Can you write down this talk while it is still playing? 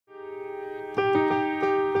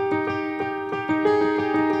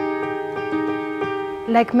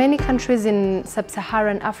Like many countries in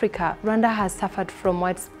sub-Saharan Africa, Rwanda has suffered from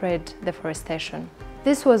widespread deforestation.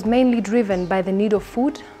 This was mainly driven by the need of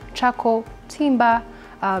food, charcoal, timber,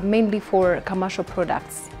 mainly for commercial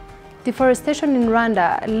products. Deforestation in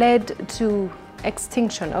Rwanda led to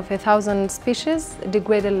extinction of 1,000 species,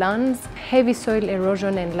 degraded lands, heavy soil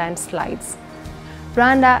erosion and landslides.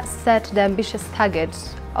 Rwanda set the ambitious target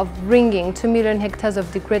of bringing 2 million hectares of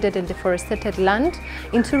degraded and deforested land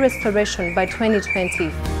into restoration by 2020.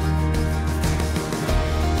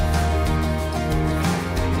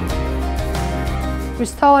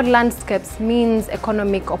 Restored landscapes means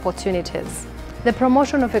economic opportunities. The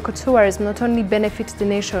promotion of ecotourism not only benefits the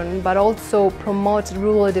nation, but also promotes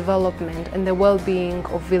rural development and the well-being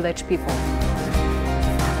of village people.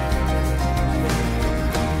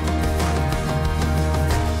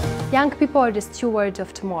 Young people are the stewards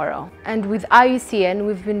of tomorrow, and with IUCN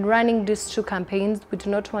we've been running these two campaigns. We do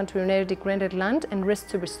not want to renew degraded land and Rest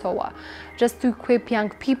to Restore, just to equip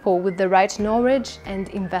young people with the right knowledge and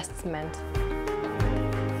investment.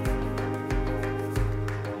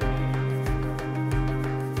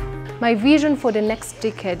 My vision for the next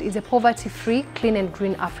decade is a poverty-free, clean and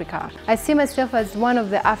green Africa. I see myself as one of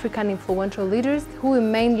the African influential leaders who will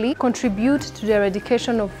mainly contribute to the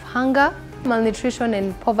eradication of hunger, malnutrition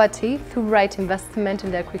and poverty through right investment in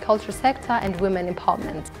the agriculture sector and women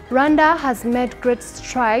empowerment. Rwanda has made great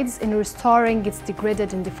strides in restoring its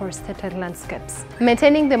degraded and deforested landscapes.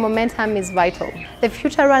 Maintaining the momentum is vital. The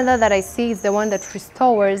future Rwanda that I see is the one that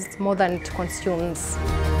restores more than it consumes.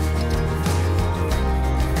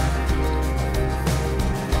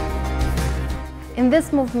 In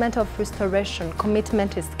this movement of restoration,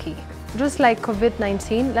 commitment is key. Just like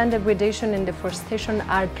COVID-19, land degradation and deforestation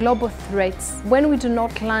are global threats. When we do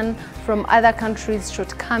not learn from other countries'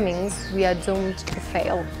 shortcomings, we are doomed to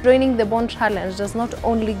fail. Joining the Bonn Challenge does not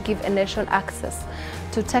only give a nation access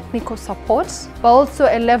to technical support, but also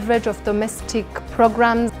a leverage of domestic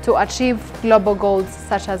programs to achieve global goals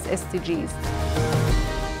such as SDGs.